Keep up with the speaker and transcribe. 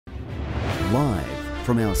Live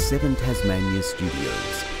from our 7 Tasmania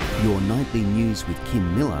studios, your nightly news with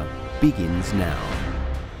Kim Miller begins now.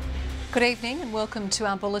 Good evening and welcome to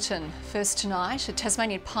our bulletin. First tonight, a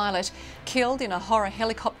Tasmanian pilot killed in a horror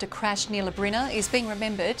helicopter crash near Labrina is being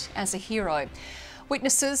remembered as a hero.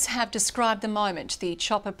 Witnesses have described the moment the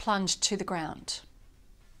chopper plunged to the ground.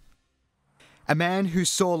 A man who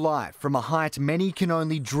saw life from a height many can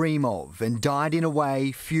only dream of and died in a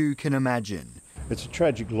way few can imagine. It's a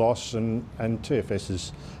tragic loss and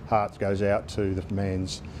TFS's heart goes out to the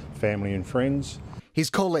man's family and friends. His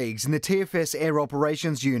colleagues in the TFS Air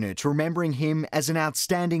Operations Unit remembering him as an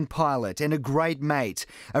outstanding pilot and a great mate.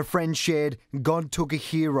 A friend shared, God took a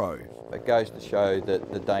hero. It goes to show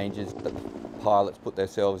that the dangers that the pilots put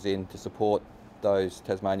themselves in to support those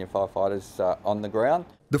Tasmanian firefighters on the ground.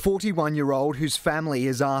 The 41-year-old, whose family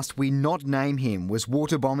has asked we not name him, was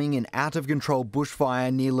waterbombing an out-of-control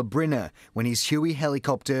bushfire near Labrina when his Huey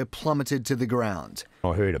helicopter plummeted to the ground.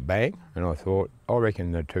 I heard a bang and I thought, I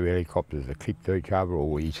reckon the two helicopters have clipped each other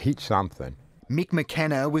or he's hit something. Mick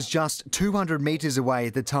McKenna was just 200 metres away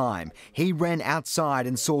at the time. He ran outside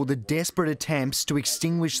and saw the desperate attempts to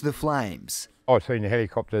extinguish the flames. I've seen the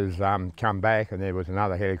helicopters come back and there was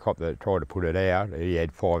another helicopter that tried to put it out. He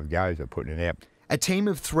had 5 goes at putting it out. A team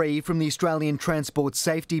of 3 from the Australian Transport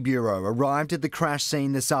Safety Bureau arrived at the crash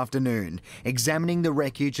scene this afternoon, examining the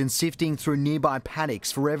wreckage and sifting through nearby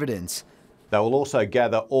paddocks for evidence. They will also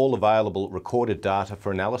gather all available recorded data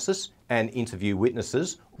for analysis and interview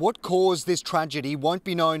witnesses. What caused this tragedy won't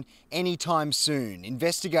be known anytime soon.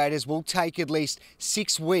 Investigators will take at least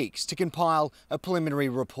 6 weeks to compile a preliminary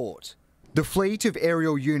report. The fleet of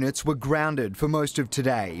aerial units were grounded for most of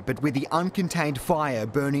today, but with the uncontained fire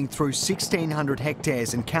burning through 1,600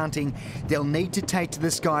 hectares and counting, they'll need to take to the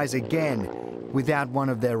skies again without one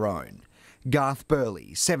of their own. Garth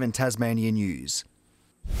Burley, 7 Tasmania News.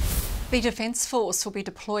 The Defence Force will be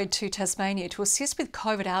deployed to Tasmania to assist with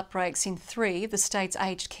COVID outbreaks in 3 of the state's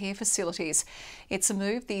aged care facilities. It's a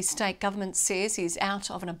move the state government says is out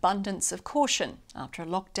of an abundance of caution after a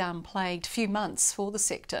lockdown-plagued few months for the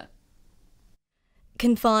sector.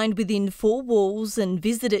 Confined within 4 walls and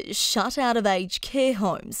visitors shut out of aged care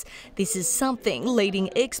homes, this is something leading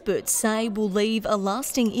experts say will leave a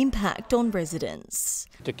lasting impact on residents.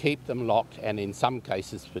 To keep them locked, and in some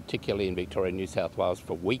cases, particularly in Victoria and New South Wales,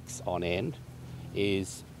 for weeks on end,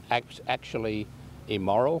 is actually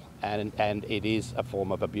immoral and it is a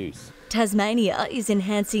form of abuse. Tasmania is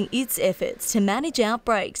enhancing its efforts to manage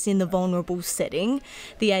outbreaks in the vulnerable setting.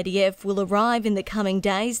 The ADF will arrive in the coming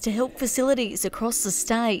days to help facilities across the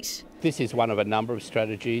state. This is one of a number of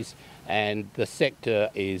strategies, and the sector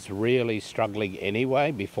is really struggling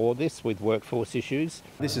anyway before this with workforce issues.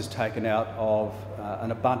 This is taken out of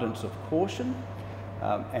an abundance of caution,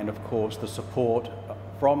 and of course the support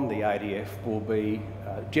from the ADF will be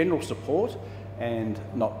general support and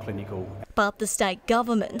not clinical. But the state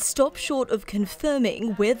government stopped short of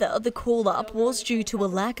confirming whether the call-up was due to a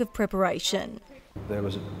lack of preparation. There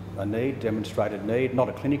was a need, demonstrated need, not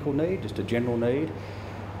a clinical need, just a general need.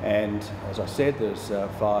 And as I said, there's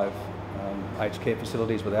 5 aged care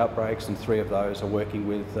facilities with outbreaks and 3 of those are working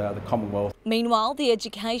with the Commonwealth. Meanwhile, the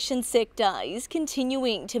education sector is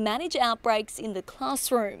continuing to manage outbreaks in the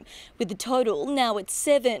classroom, with the total now at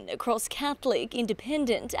 7 across Catholic,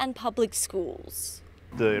 independent and public schools.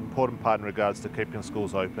 The important part in regards to keeping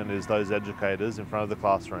schools open is those educators in front of the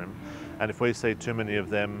classroom. And if we see too many of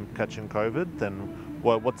them catching COVID, then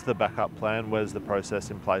what's the backup plan? Where's the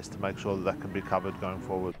process in place to make sure that can be covered going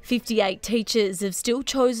forward? 58 teachers have still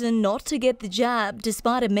chosen not to get the jab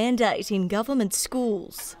despite a mandate in government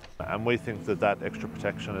schools. And we think that extra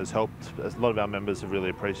protection has helped. A lot of our members have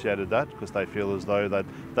really appreciated that because they feel as though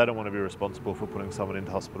they don't want to be responsible for putting someone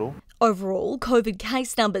into hospital. Overall, COVID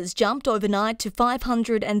case numbers jumped overnight to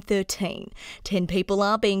 513. 10 people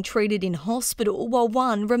are being treated in hospital while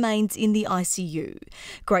 1 remains in the ICU.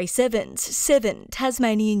 Grace Evans, 7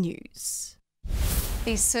 Tasmania News.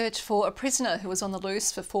 The search for a prisoner who was on the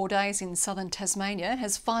loose for 4 days in southern Tasmania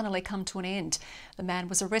has finally come to an end. The man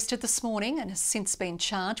was arrested this morning and has since been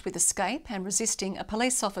charged with escape and resisting a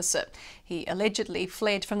police officer. He allegedly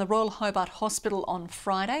fled from the Royal Hobart Hospital on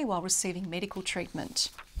Friday while receiving medical treatment.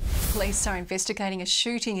 Police are investigating a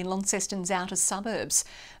shooting in Launceston's outer suburbs.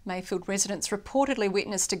 Mayfield residents reportedly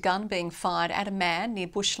witnessed a gun being fired at a man near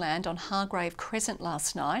Bushland on Hargrave Crescent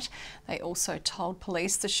last night. They also told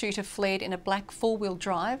police the shooter fled in a black 4-wheel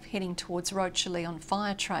drive heading towards Rocherley on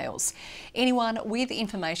fire trails. Anyone with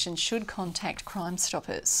information should contact Crime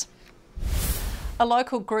Stoppers. A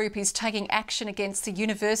local group is taking action against the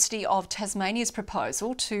University of Tasmania's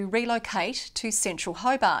proposal to relocate to central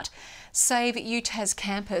Hobart. Save UTAS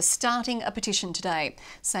campus starting a petition today,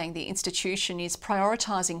 saying the institution is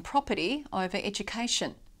prioritising property over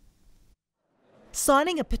education.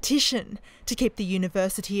 Signing a petition to keep the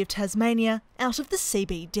University of Tasmania out of the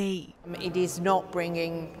CBD. It is not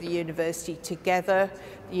bringing the university together.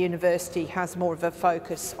 The university has more of a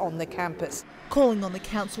focus on the campus. Calling on the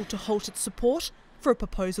council to halt its support for a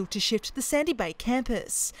proposal to shift the Sandy Bay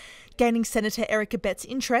campus. Gaining Senator Eric Abbott's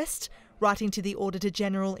interest, writing to the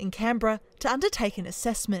Auditor-General in Canberra to undertake an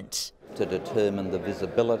assessment. To determine the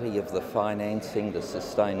visibility of the financing, the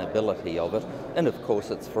sustainability of it, and of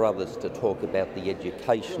course it's for others to talk about the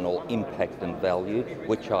educational impact and value,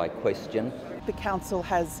 which I question. The council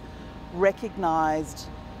has recognised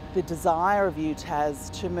the desire of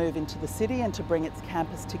UTAS to move into the city and to bring its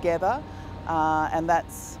campus together, and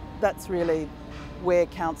that's really where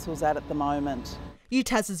council's at the moment.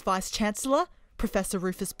 UTAS's Vice-Chancellor, Professor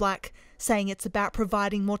Rufus Black, saying it's about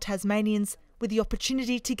providing more Tasmanians with the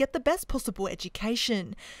opportunity to get the best possible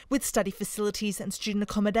education, with study facilities and student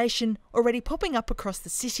accommodation already popping up across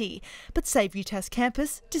the city. But Save UTAS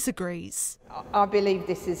campus disagrees. I believe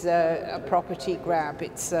this is a property grab.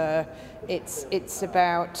 It's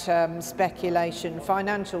about speculation,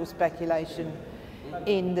 financial speculation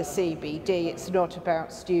in the CBD. It's not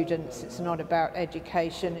about students, it's not about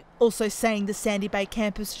education. Also saying the Sandy Bay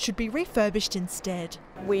campus should be refurbished instead.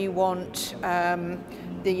 We want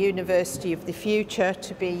the University of the Future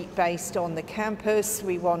to be based on the campus.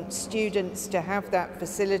 We want students to have that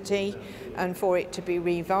facility and for it to be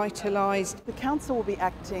revitalised. The council will be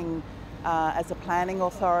acting as a planning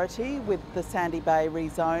authority with the Sandy Bay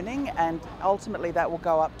rezoning, and ultimately that will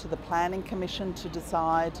go up to the Planning Commission to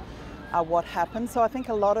decide what happens. So I think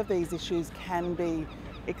a lot of these issues can be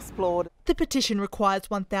explored. The petition requires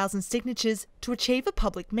 1,000 signatures to achieve a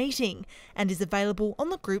public meeting and is available on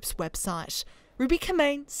the group's website. Ruby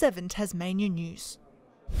Kamane, 7 Tasmania News.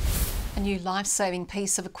 A new life-saving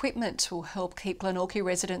piece of equipment will help keep Glenorchy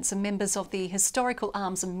residents and members of the Historical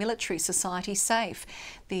Arms and Military Society safe.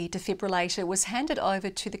 The defibrillator was handed over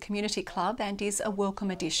to the community club and is a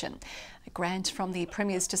welcome addition. A grant from the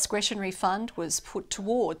Premier's discretionary fund was put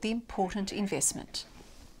toward the important investment.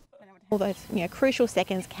 All those crucial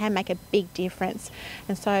seconds can make a big difference.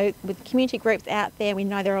 And so with community groups out there, we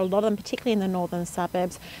know there are a lot of them, particularly in the northern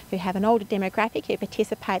suburbs, who have an older demographic who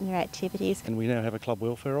participate in their activities. And we now have a club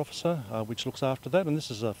welfare officer which looks after that, and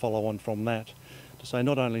this is a follow-on from that to say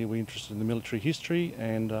not only are we interested in the military history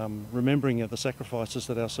and remembering the sacrifices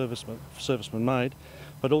that our servicemen made,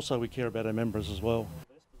 but also we care about our members as well.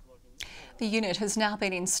 The unit has now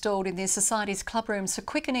been installed in the Society's clubrooms for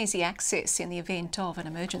quick and easy access in the event of an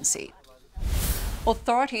emergency.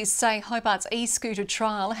 Authorities say Hobart's e-scooter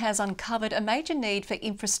trial has uncovered a major need for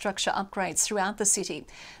infrastructure upgrades throughout the city.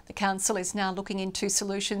 The council is now looking into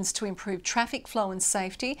solutions to improve traffic flow and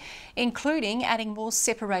safety, including adding more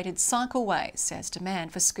separated cycleways as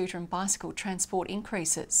demand for scooter and bicycle transport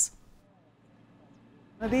increases.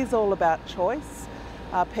 It is all about choice.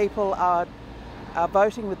 People are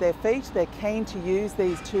voting with their feet. They're keen to use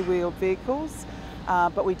these two-wheeled vehicles.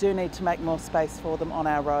 But we do need to make more space for them on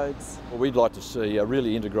our roads. Well, we'd like to see a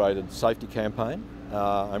really integrated safety campaign,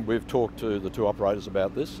 and we've talked to the two operators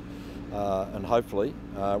about this, and hopefully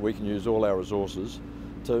we can use all our resources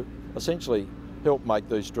to essentially help make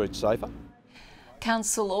these streets safer.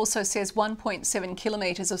 Council also says 1.7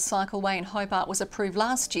 kilometres of cycleway in Hobart was approved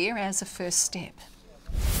last year as a first step.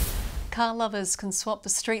 Car lovers can swap the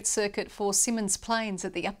street circuit for Simmons planes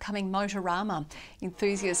at the upcoming Motorama.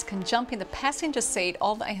 Enthusiasts can jump in the passenger seat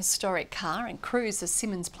of a historic car and cruise the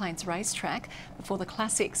Simmons Plains racetrack before the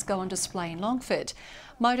classics go on display in Longford.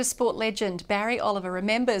 Motorsport legend Barry Oliver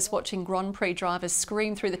remembers watching Grand Prix drivers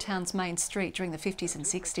scream through the town's main street during the 50s and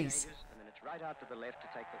 60s.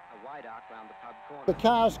 The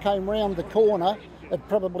cars came round the corner at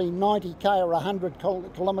probably 90k or 100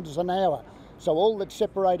 kilometres an hour. So all that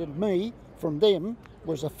separated me from them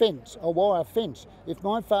was a fence, a wire fence. If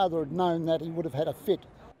my father had known that, he would have had a fit.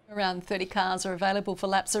 Around 30 cars are available for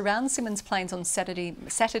laps around Simmons Plains on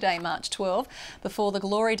Saturday, March 12, before the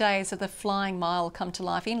glory days of the Flying Mile come to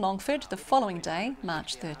life in Longford the following day,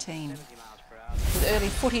 March 13. Early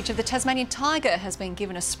footage of the Tasmanian tiger has been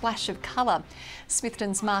given a splash of colour.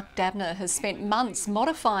 Smithton's Mark Dabner has spent months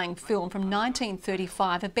modifying film from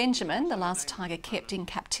 1935 of Benjamin, the last tiger kept in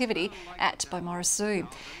captivity at Beaumaris Zoo.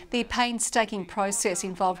 The painstaking process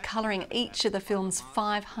involved colouring each of the film's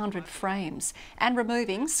 500 frames and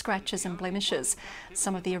removing scratches and blemishes.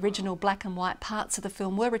 Some of the original black and white parts of the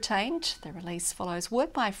film were retained. The release follows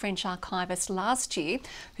work by a French archivist last year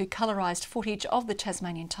who colorised footage of the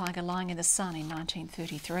Tasmanian tiger lying in the sun in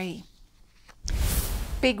 1933.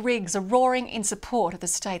 Big rigs are roaring in support of the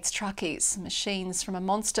state's truckies. Machines from a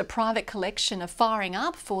monster private collection are firing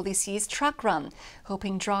up for this year's truck run,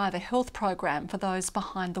 helping drive a health program for those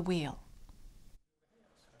behind the wheel.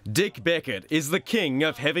 Dick Beckett is the king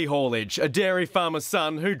of heavy haulage, a dairy farmer's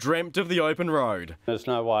son who dreamt of the open road. There's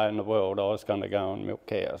no way in the world I was going to go and milk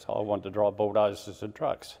cows. I wanted to drive bulldozers and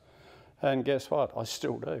trucks. And guess what? I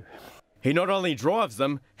still do. He not only drives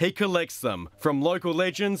them, he collects them, from local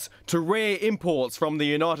legends to rare imports from the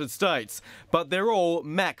United States. But they're all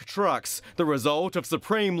Mack trucks, the result of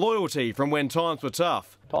supreme loyalty from when times were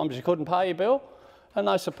tough. Times you couldn't pay your bill, and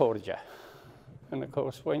they supported you. And of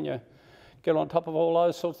course, when you get on top of all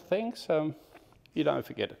those sorts of things, you don't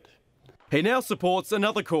forget it. He now supports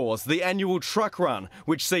another cause, the annual truck run,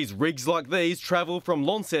 which sees rigs like these travel from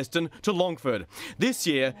Launceston to Longford. This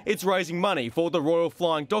year, it's raising money for the Royal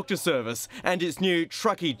Flying Doctor Service and its new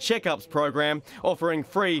Truckie Checkups program, offering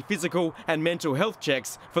free physical and mental health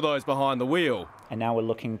checks for those behind the wheel. And now we're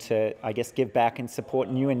looking to, give back and support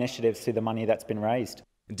new initiatives through the money that's been raised.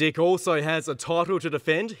 Dick also has a title to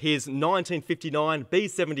defend. His 1959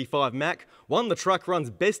 B75 Mack won the truck run's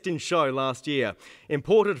Best in Show last year.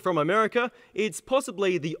 Imported from America, it's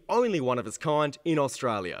possibly the only one of its kind in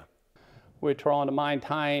Australia. We're trying to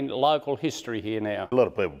maintain local history here now. A lot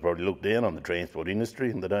of people probably look down on the transport industry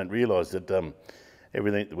and they don't realise that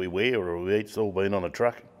everything that we wear or we eat's all been on a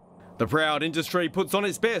truck. The proud industry puts on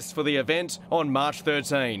its best for the event on March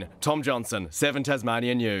 13. Tom Johnson, 7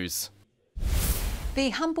 Tasmania News.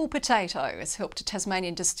 The humble potato has helped a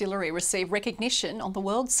Tasmanian distillery receive recognition on the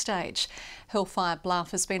world stage. Hellfire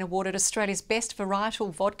Bluff has been awarded Australia's best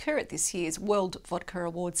varietal vodka at this year's World Vodka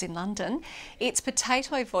Awards in London. Its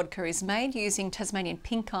potato vodka is made using Tasmanian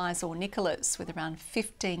pink eyes or Nicholas, with around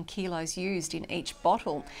 15 kilos used in each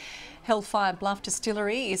bottle. Hellfire Bluff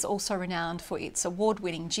Distillery is also renowned for its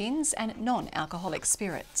award-winning gins and non-alcoholic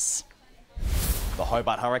spirits. The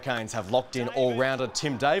Hobart Hurricanes have locked in all-rounder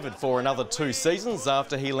Tim David for another 2 seasons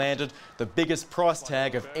after he landed the biggest price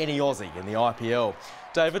tag of any Aussie in the IPL.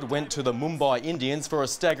 David went to the Mumbai Indians for a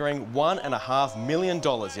staggering $1.5 million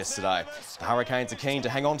yesterday. The Hurricanes are keen to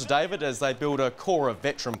hang on to David as they build a core of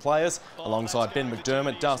veteran players alongside Ben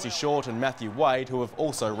McDermott, Darcy Short and Matthew Wade, who have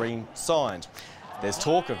also re-signed. There's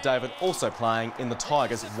talk of David also playing in the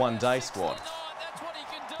Tigers' one-day squad.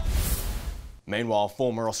 Meanwhile,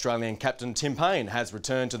 former Australian captain Tim Payne has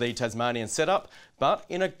returned to the Tasmanian setup, but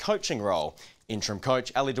in a coaching role. Interim coach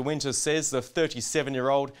Ali De Winter says the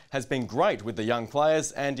 37-year-old has been great with the young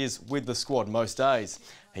players and is with the squad most days.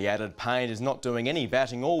 He added Payne is not doing any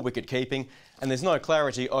batting or wicket-keeping, and there's no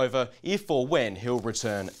clarity over if or when he'll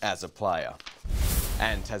return as a player.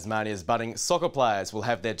 And Tasmania's budding soccer players will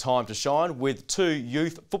have their time to shine with 2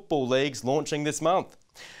 youth football leagues launching this month.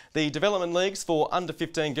 The development leagues for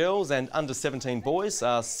under-15 girls and under-17 boys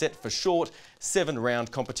are set for short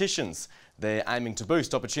 7-round competitions. They're aiming to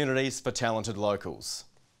boost opportunities for talented locals.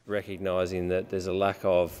 Recognising that there's a lack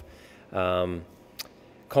of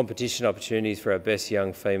competition opportunities for our best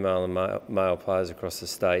young female and male players across the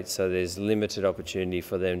state, so there's limited opportunity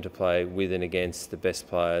for them to play with and against the best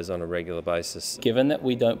players on a regular basis. Given that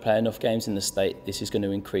we don't play enough games in the state, this is going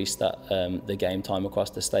to increase that the game time across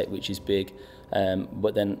the state, which is big.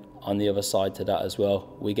 But then on the other side to that as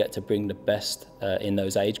well, we get to bring the best in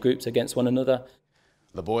those age groups against one another.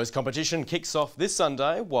 The boys' competition kicks off this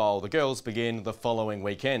Sunday while the girls begin the following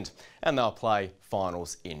weekend, and they'll play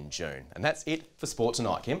finals in June. And that's it for Sport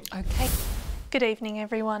Tonight, Kim. Okay. Good evening,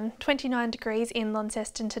 everyone. 29 degrees in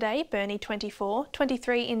Launceston today, Burnie 24,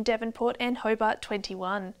 23 in Devonport and Hobart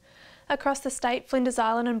 21. Across the state, Flinders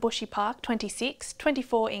Island and Bushy Park 26,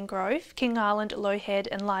 24 in Grove, King Island, Low Head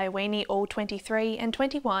and Lyowini all 23 and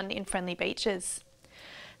 21 in Friendly Beaches.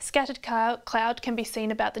 Scattered cloud can be seen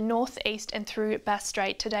about the north, east and through Bass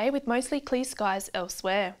Strait today, with mostly clear skies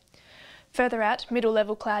elsewhere. Further out, middle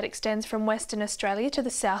level cloud extends from Western Australia to the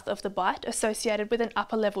south of the Bight, associated with an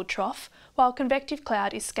upper level trough, while convective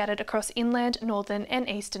cloud is scattered across inland, northern and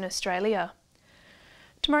eastern Australia.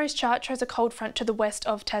 Tomorrow's chart shows a cold front to the west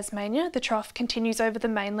of Tasmania. The trough continues over the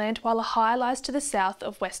mainland while a high lies to the south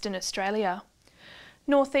of Western Australia.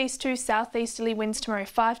 Northeast to southeasterly winds tomorrow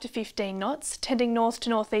 5 to 15 knots, tending north to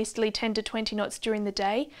northeasterly 10 to 20 knots during the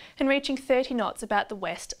day and reaching 30 knots about the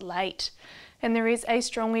west late. And there is a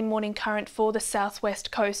strong wind warning current for the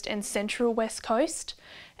southwest coast and central west coast,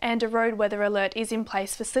 and a road weather alert is in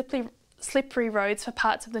place for slippery roads for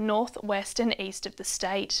parts of the north, west and east of the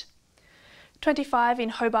state. 25 in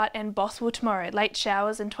Hobart and Bothwell tomorrow, late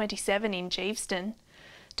showers, and 27 in Geeveston.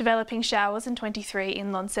 Developing showers and 23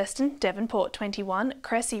 in Launceston, Devonport 21,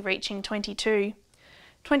 Cressy reaching 22.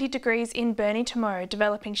 20 degrees in Burnie tomorrow,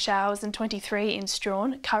 developing showers and 23 in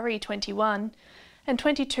Strawn, Curry 21, and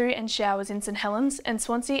 22 and showers in St Helens and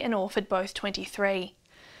Swansea and Orford both 23.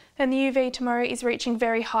 And the UV tomorrow is reaching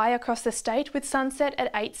very high across the state with sunset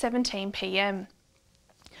at 8:17 p.m.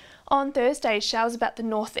 On Thursday, showers about the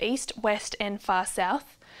northeast, west and far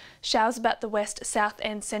south. Showers about the west, south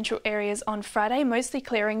and central areas on Friday, mostly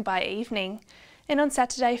clearing by evening. And on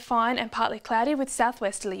Saturday, fine and partly cloudy with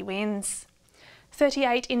southwesterly winds.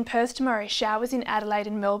 38 in Perth tomorrow, showers in Adelaide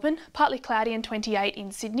and Melbourne, partly cloudy, and 28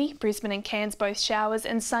 in Sydney, Brisbane and Cairns both showers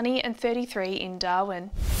and sunny, and 33 in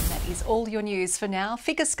Darwin. That is all your news for now.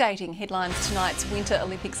 Figure skating headlines tonight's Winter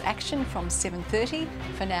Olympics action from 7:30.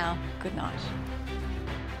 For now, good night.